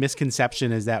common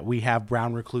misconception, is that we have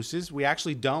brown recluses. We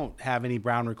actually don't have any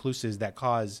brown recluses that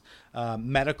cause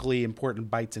medically important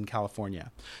bites in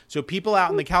California. So people out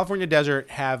in the California desert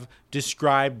have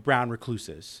described brown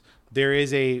recluses. There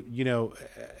is a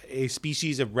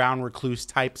species of brown recluse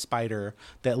type spider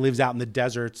that lives out in the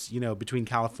deserts, between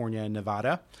California and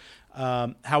Nevada.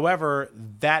 However,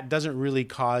 that doesn't really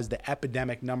cause the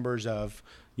epidemic numbers of,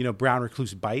 brown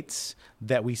recluse bites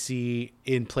that we see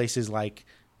in places like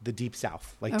the Deep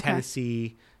South, like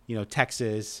Tennessee,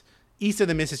 Texas. East of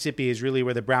the Mississippi is really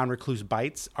where the brown recluse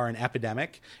bites are an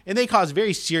epidemic, and they cause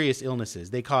very serious illnesses.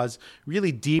 They cause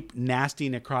really deep, nasty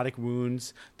necrotic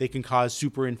wounds. They can cause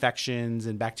super infections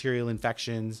and bacterial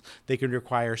infections. They can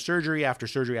require surgery after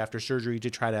surgery after surgery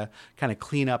to try to kind of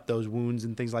clean up those wounds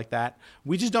and things like that.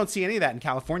 We just don't see any of that in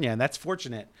California, and that's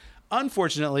fortunate.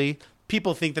 Unfortunately,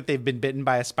 people think that they've been bitten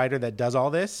by a spider that does all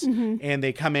this, and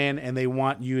they come in and they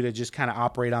want you to just kind of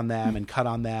operate on them and cut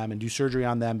on them and do surgery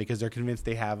on them because they're convinced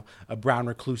they have a brown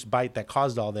recluse bite that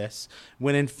caused all this,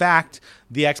 when in fact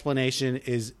the explanation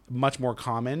is much more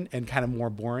common and kind of more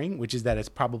boring, which is that it's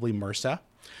probably MRSA.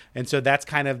 And so that's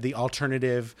kind of the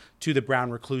alternative to the brown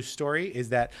recluse story, is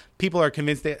that people are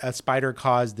convinced that a spider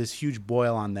caused this huge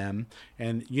boil on them,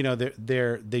 and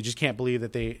they just can't believe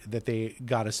that they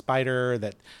got a spider,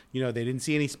 that they didn't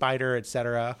see any spider,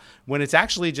 etc. When it's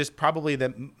actually just probably the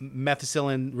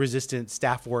methicillin resistant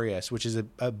Staph aureus, which is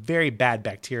a very bad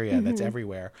bacteria that's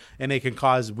everywhere, and they can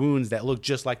cause wounds that look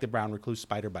just like the brown recluse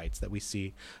spider bites that we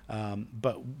see.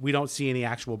 But we don't see any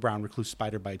actual brown recluse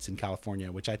spider bites in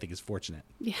California, which I think is fortunate.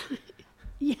 Yeah.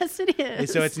 Yes, it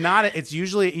is. So it's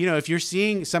usually, if you're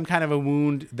seeing some kind of a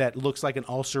wound that looks like an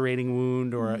ulcerating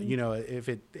wound, or, if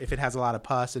it has a lot of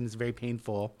pus and it's very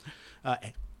painful,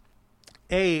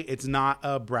 A, it's not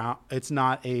a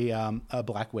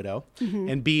black widow,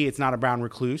 and B, it's not a brown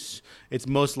recluse. It's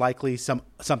most likely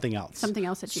something else. Something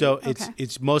else that you. So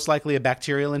it's most likely a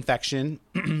bacterial infection.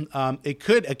 It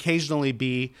could occasionally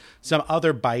be some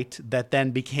other bite that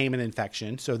then became an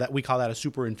infection. So that we call that a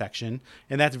super infection,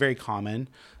 and that's very common.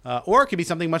 Or it could be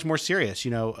something much more serious,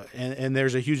 and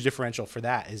there's a huge differential for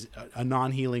that. Is a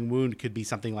non-healing wound could be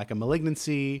something like a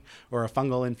malignancy or a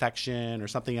fungal infection or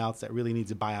something else that really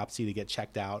needs a biopsy to get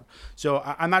checked out. So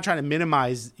I'm not trying to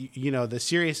minimize, the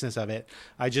seriousness of it.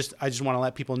 I just want to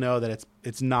let people know that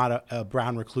it's not a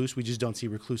brown recluse. We just don't see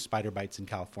recluse spider bites in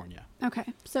California. Okay,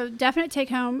 so definite take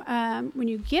home. When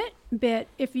you get bit,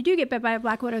 if you do get bit by a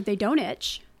black widow, they don't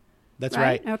itch. That's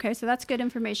right. Okay, so that's good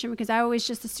information because I always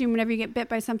just assume whenever you get bit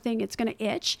by something, it's going to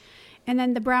itch. And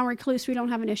then the brown recluse, we don't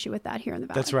have an issue with that here in the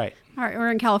Valley. That's right. All right,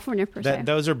 or in California per se.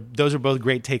 Those are both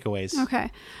great takeaways. Okay,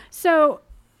 so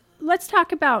let's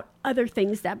talk about other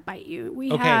things that bite you. We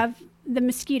have the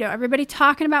mosquito. Everybody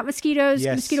talking about mosquitoes.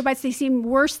 Yes. Mosquito bites, they seem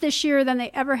worse this year than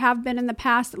they ever have been in the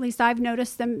past. At least I've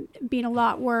noticed them being a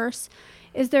lot worse.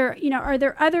 Is there, are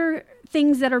there other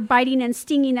things that are biting and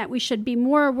stinging that we should be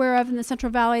more aware of in the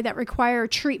Central Valley that require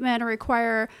treatment or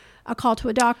require a call to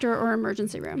a doctor or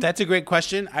emergency room? That's a great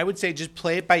question. I would say just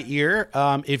play it by ear.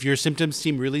 If your symptoms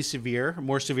seem really severe,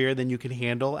 more severe than you can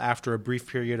handle after a brief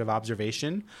period of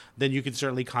observation, then you can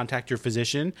certainly contact your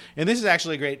physician. And this is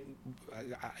actually a great,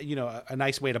 a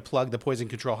nice way to plug the poison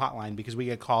control hotline because we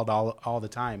get called all the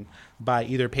time by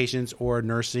either patients or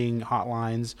nursing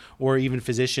hotlines or even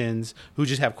physicians who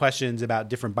just have questions about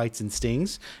different bites and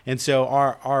stings. And so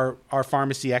our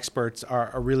pharmacy experts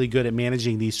are really good at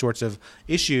managing these sorts of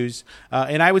issues.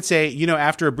 And I would say,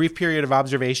 after a brief period of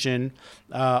observation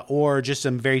or just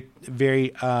some very,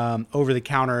 very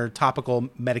over-the-counter topical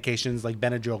medications like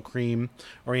Benadryl cream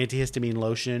or antihistamine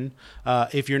lotion,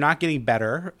 if you're not getting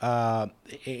better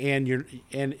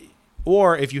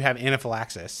or if you have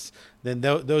anaphylaxis, then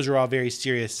those are all very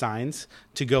serious signs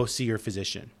to go see your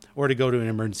physician or to go to an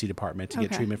emergency department to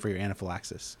get treatment for your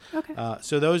anaphylaxis. Okay.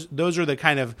 So those are the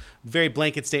kind of very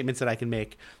blanket statements that I can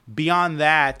make. Beyond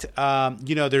that,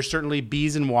 there's certainly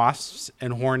bees and wasps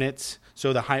and hornets.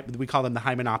 So we call them the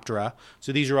Hymenoptera.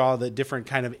 So these are all the different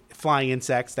kind of flying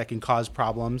insects that can cause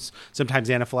problems, sometimes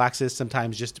anaphylaxis,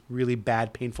 sometimes just really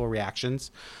bad, painful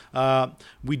reactions.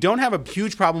 We don't have a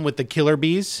huge problem with the killer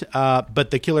bees,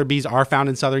 but the killer bees are found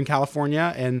in Southern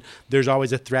California, and there's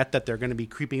always a threat that they're going to be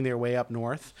creeping their way up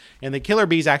north. And the killer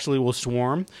bees actually will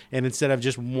swarm, and instead of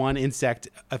just one insect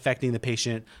affecting the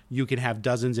patient, you can have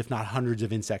dozens, if not hundreds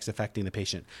of insects affecting the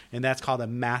patient. And that's called a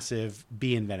massive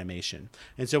bee envenomation.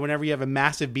 And so whenever you have a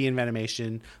massive bee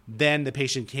envenomation, then the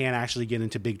patient can actually get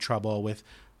into big trouble with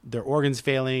their organs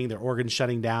failing, their organs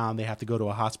shutting down. They have to go to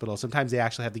a hospital. Sometimes they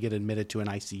actually have to get admitted to an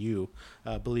ICU,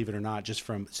 believe it or not, just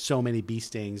from so many bee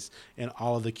stings and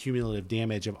all of the cumulative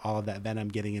damage of all of that venom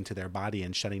getting into their body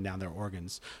and shutting down their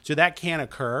organs. So that can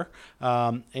occur,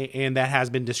 and that has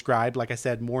been described, like I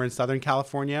said, more in Southern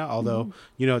California, although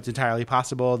it's entirely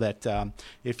possible that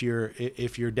if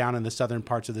you're down in the southern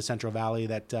parts of the Central Valley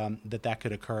that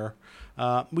could occur.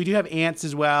 We do have ants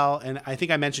as well, and I think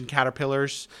I mentioned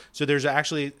caterpillars. So there's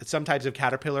actually some types of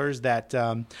caterpillars that,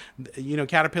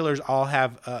 caterpillars all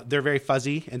have, they're very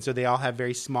fuzzy, and so they all have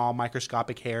very small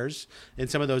microscopic hairs, and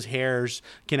some of those hairs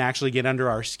can actually get under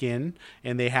our skin,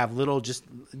 and they have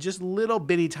just little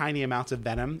bitty tiny amounts of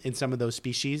venom in some of those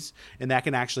species, and that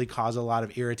can actually cause a lot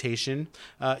of irritation,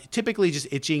 typically just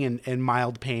itching and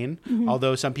mild pain,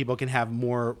 although some people can have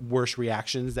worse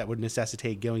reactions that would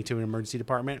necessitate going to an emergency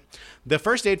department. The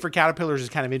first aid for caterpillars is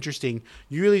kind of interesting.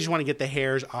 You really just want to get the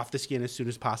hairs off the skin as soon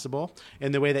as possible.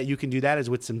 And the way that you can do that is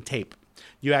with some tape.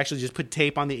 You actually just put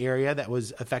tape on the area that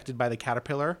was affected by the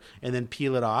caterpillar and then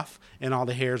peel it off, and all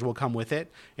the hairs will come with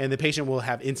it. And the patient will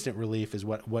have instant relief is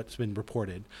what's been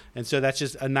reported. And so that's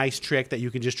just a nice trick that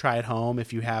you can just try at home.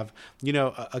 If you have,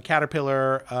 a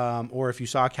caterpillar or if you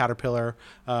saw a caterpillar,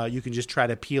 you can just try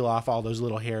to peel off all those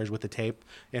little hairs with the tape,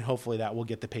 and hopefully that will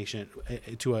get the patient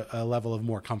to a level of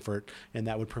more comfort, and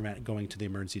that would prevent going to the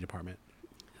emergency department.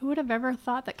 Who would have ever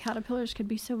thought that caterpillars could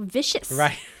be so vicious?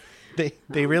 Right.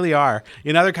 They really are.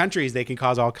 In other countries, they can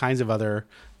cause all kinds of other,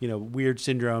 weird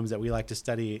syndromes that we like to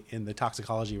study in the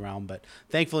toxicology realm. But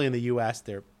thankfully, in the U.S.,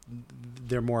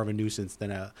 they're more of a nuisance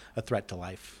than a threat to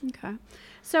life. Okay.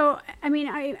 So,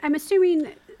 I'm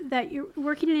assuming that you're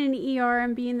working in an ER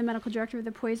and being the medical director of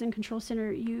the Poison Control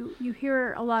Center, you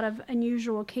hear a lot of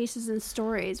unusual cases and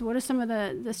stories. What are some of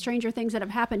the stranger things that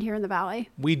have happened here in the Valley?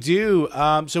 We do.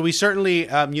 So we certainly,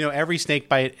 every snake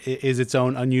bite is its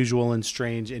own unusual and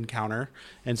strange encounter.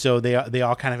 And so they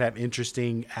all kind of have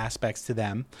interesting aspects to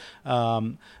them.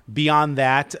 Beyond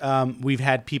that, we've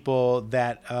had people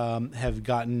that have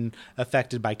gotten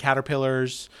affected by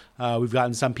caterpillars. We've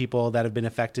gotten some people that have been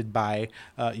affected by,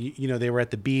 they were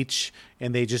at the beach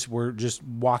and they were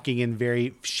walking in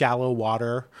very shallow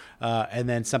water, and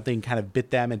then something kind of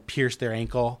bit them and pierced their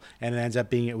ankle, and it ends up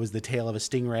being it was the tail of a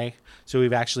stingray. So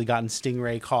we've actually gotten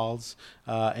stingray calls,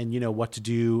 and what to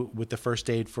do with the first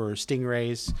aid for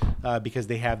stingrays, because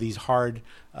they have these hard,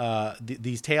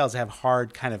 these tails have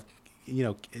hard kind of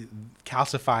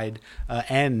calcified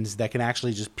ends that can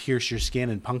actually just pierce your skin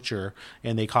and puncture,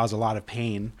 and they cause a lot of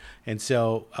pain. And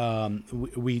so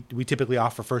we typically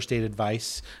offer first aid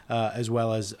advice, as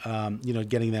well as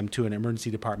getting them to an emergency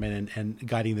department and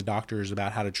guiding the doctors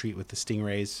about how to treat with the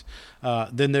stingrays.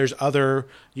 Then there's other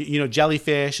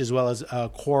jellyfish, as well as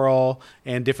coral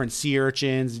and different sea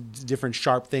urchins, different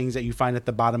sharp things that you find at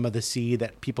the bottom of the sea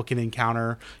that people can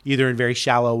encounter either in very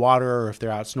shallow water, or if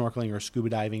they're out snorkeling or scuba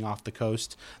diving off the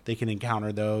coast, they can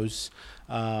encounter those.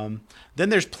 Then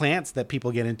there's plants that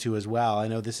people get into as well. I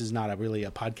know this is not really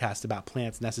a podcast about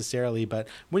plants necessarily, but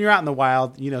when you're out in the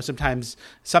wild, sometimes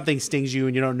something stings you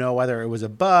and you don't know whether it was a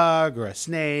bug or a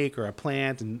snake or a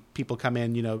plant, and people come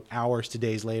in, hours to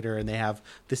days later, and they have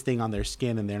this thing on their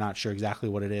skin and they're not sure exactly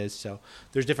what it is. So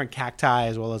there's different cacti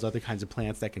as well as other kinds of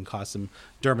plants that can cause some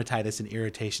dermatitis and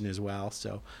irritation as well.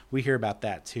 So we hear about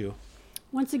that too.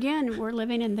 Once again, we're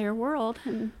living in their world,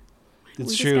 and we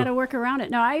It's just true. got to work around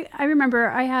it. No, I remember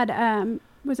I had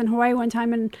was in Hawaii one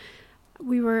time, and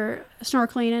we were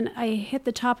snorkeling, and I hit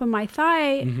the top of my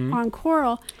thigh on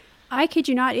coral. I kid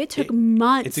you not, it took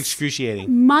months. It's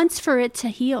excruciating. Months for it to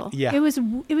heal. Yeah. It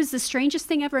was the strangest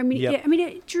thing ever. I mean, Yep.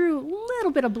 it drew a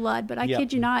little bit of blood, but I Yep.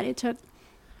 kid you not, it took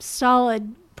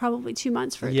solid probably 2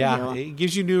 months for it to heal. It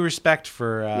gives you new respect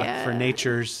for Yeah.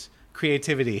 nature's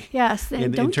creativity. Yes, and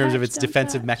in don't terms of touch, its don't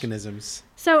defensive touch. mechanisms.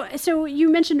 So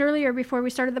you mentioned earlier before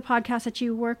we started the podcast that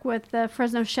you work with the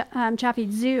Fresno Chaffee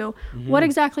Zoo. What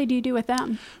exactly do you do with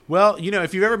them? Well,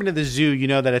 if you've ever been to the zoo, you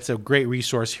know that it's a great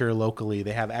resource here locally.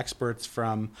 They have experts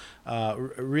from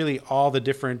really all the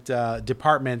different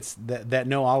departments that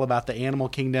know all about the animal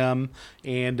kingdom,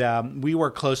 and we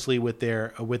work closely with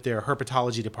their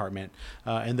herpetology department,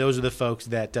 and those are the folks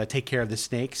that take care of the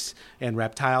snakes and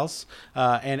reptiles.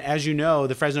 And as you know,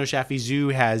 the Fresno Chaffee Zoo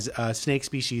has snake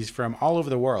species from all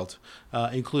over the world,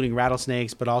 including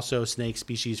rattlesnakes, but also snake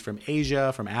species from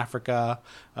Asia, from Africa.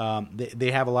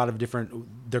 They have a lot of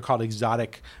different, they're called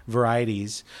exotic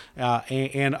varieties,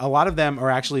 and a lot of them are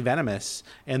actually venomous,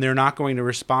 and they're not going to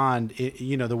respond.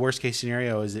 The worst case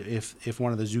scenario is if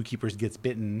one of the zookeepers gets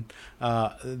bitten,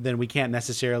 then we can't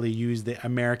necessarily use the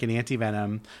American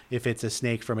antivenom if it's a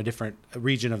snake from a different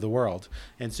region of the world.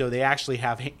 And so they actually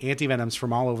have antivenoms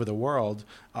from all over the world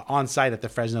on site at the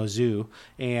Fresno Zoo.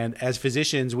 And as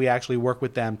physicians, we actually work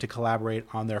with them to collaborate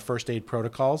on their first aid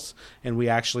protocols, and we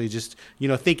actually just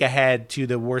think ahead to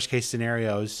the worst case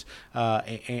scenarios,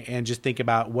 and just think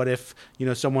about what if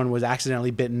someone was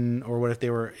accidentally bitten, or what if they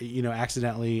were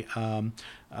accidentally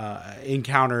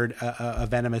encountered a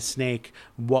venomous snake.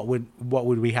 What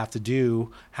would we have to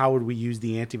do? How would we use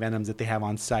the antivenoms that they have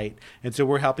on site? And so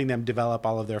we're helping them develop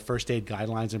all of their first aid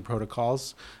guidelines and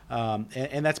protocols,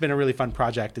 and that's been a really fun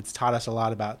project. It's taught us a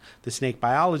lot about the snake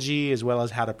biology, as well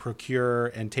as how to procure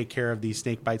and take care of these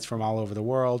snake bites from all over the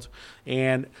world.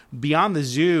 And beyond the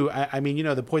zoo,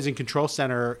 the Poison Control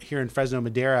Center here in Fresno,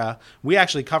 Madera, we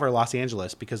actually cover Los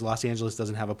Angeles, because Los Angeles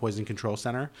doesn't have a poison control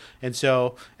center. And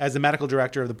so as the medical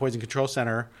director of the Poison Control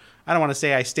Center, I don't want to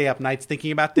say I stay up nights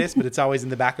thinking about this, but it's always in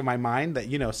the back of my mind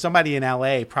that, somebody in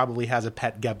LA probably has a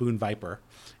pet Gaboon viper.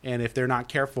 And if they're not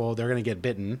careful, they're going to get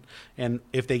bitten. And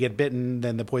if they get bitten,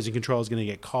 then the poison control is going to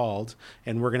get called,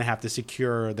 and we're going to have to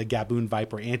secure the Gaboon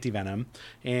viper antivenom.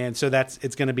 And so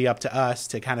it's going to be up to us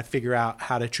to kind of figure out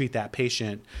how to treat that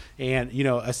patient. And,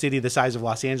 a city the size of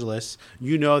Los Angeles,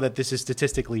 that this is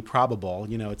statistically probable.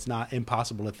 It's not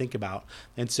impossible to think about.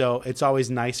 And so it's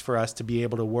always nice for us to be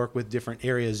able to work with different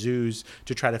area zoos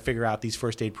to try to figure out these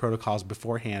first aid protocols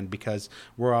beforehand, because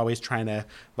we're always trying to,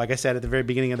 like I said at the very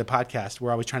beginning of the podcast, we're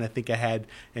always trying to think ahead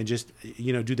and just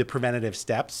do the preventative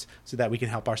steps so that we can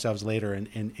help ourselves later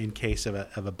in case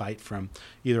of a bite from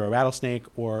either a rattlesnake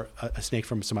or a snake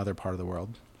from some other part of the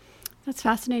world. That's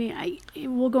fascinating.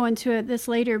 We'll go into this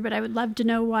later, but I would love to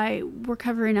know why we're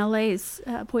covering LA's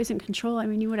poison control. I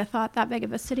mean, you would have thought that big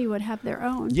of a city would have their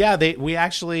own. Yeah, we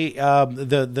actually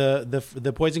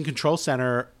the Poison Control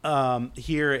Center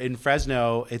here in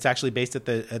Fresno. It's actually based at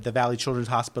the Valley Children's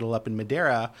Hospital up in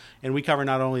Madera, and we cover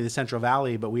not only the Central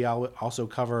Valley, but we also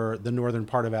cover the northern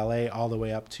part of LA all the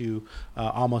way up to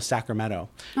almost Sacramento.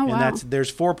 Oh, wow. And there's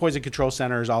 4 poison control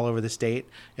centers all over the state,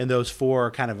 and those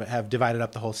 4 kind of have divided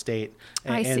up the whole state.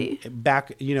 I see.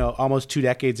 Back, almost 2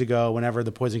 decades ago, whenever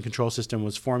the poison control system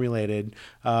was formulated,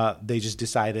 they just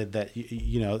decided that,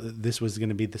 this was going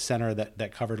to be the center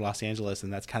that covered Los Angeles,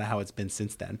 and that's kind of how it's been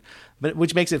since then. But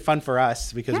which makes it fun for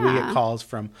us because we get calls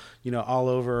from, all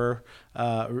over,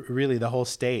 really the whole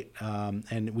state.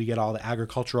 And we get all the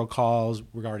agricultural calls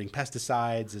regarding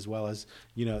pesticides, as well as,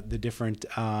 the different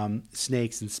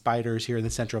snakes and spiders here in the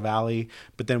Central Valley.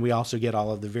 But then we also get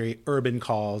all of the very urban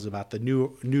calls about the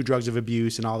new drugs of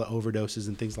abuse and all the overdoses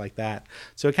and things like that.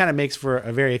 So it kind of makes for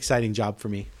a very exciting job for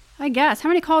me. I guess. How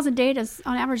many calls a day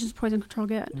on average does poison control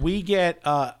get? We get,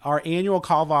 our annual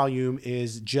call volume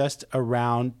is just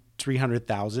around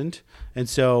 300,000. And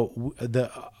so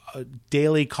the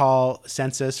daily call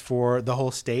census for the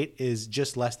whole state is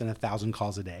just less than 1,000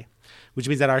 calls a day, which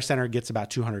means that our center gets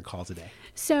about 200 calls a day.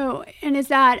 So, and is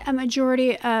that a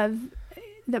majority of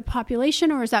the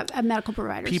population, or is that medical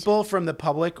providers? People from the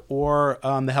public or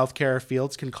the healthcare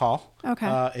fields can call.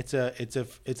 Okay.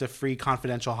 It's a free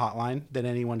confidential hotline that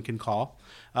anyone can call.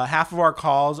 Half of our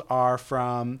calls are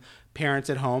from parents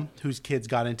at home whose kids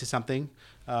got into something,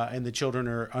 and the children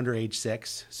are under age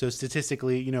 6. So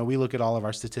statistically, we look at all of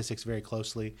our statistics very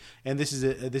closely, and this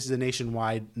is a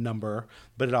nationwide number,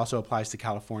 but it also applies to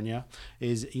California.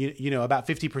 Is about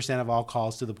 50% of all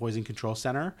calls to the Poison Control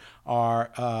Center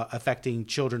are affecting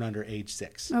children under age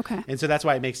 6. Okay. And so that's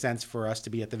why it makes sense for us to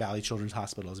be at the Valley Children's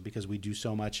Hospitals, because we do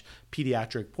so much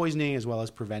pediatric poisoning as well as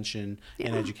prevention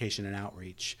and education and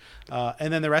outreach.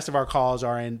 And then the rest of our calls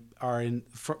are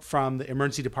from the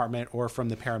emergency department or from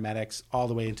the paramedics all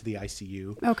the way into the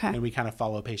ICU. Okay. And we kind of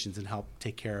follow patients and help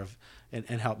take care of and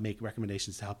help make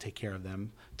recommendations to help take care of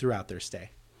them throughout their stay.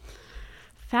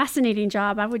 Fascinating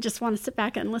job. I would just want to sit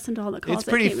back and listen to all the calls. It's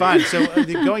pretty fun. So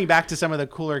going back to some of the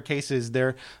cooler cases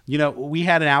there, we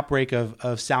had an outbreak of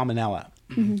salmonella,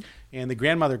 and the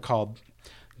grandmother called.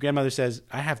 Grandmother says,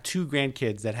 I have 2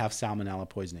 grandkids that have salmonella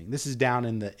poisoning. This is down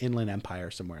in the Inland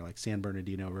Empire somewhere, like San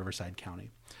Bernardino, Riverside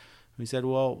County. We said,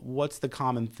 well, what's the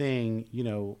common thing?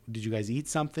 Did you guys eat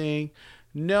something?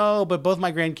 No, but both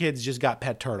my grandkids just got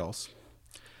pet turtles.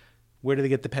 Where did they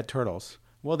get the pet turtles?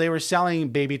 Well, they were selling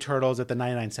baby turtles at the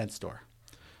 99-cent store.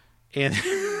 And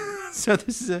so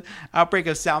this is an outbreak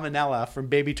of salmonella from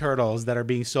baby turtles that are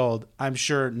being sold, I'm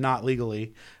sure not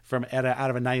legally, out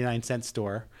of a 99-cent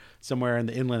store somewhere in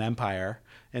the Inland Empire.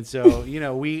 And so,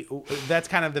 that's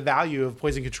kind of the value of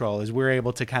poison control, is we're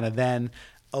able to kind of then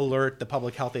alert the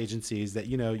public health agencies that,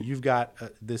 you've got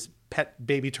this pet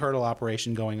baby turtle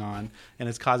operation going on and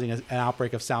it's causing an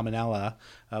outbreak of salmonella.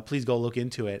 Please go look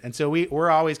into it. And so we're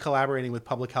always collaborating with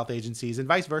public health agencies and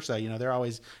vice versa. They're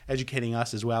always educating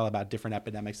us as well about different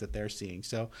epidemics that they're seeing.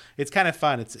 So it's kind of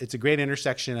fun. It's a great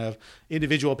intersection of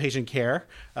individual patient care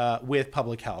with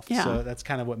public health. Yeah. So that's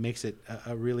kind of what makes it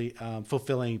a really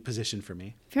fulfilling position for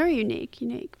me. Very unique.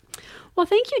 Well,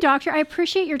 thank you, Doctor. I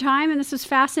appreciate your time, and this was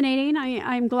fascinating.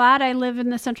 I'm glad I live in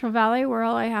the Central Valley, where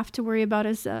all I have to worry about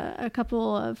is a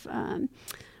couple of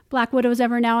black widows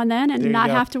every now and then, and not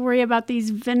have to worry about these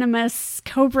venomous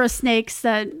cobra snakes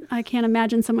that I can't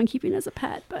imagine someone keeping as a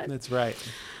pet. But that's right.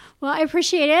 Well, I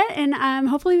appreciate it, and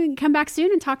hopefully we can come back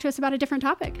soon and talk to us about a different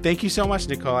topic. Thank you so much,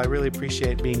 Nicole. I really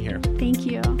appreciate being here. Thank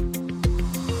you.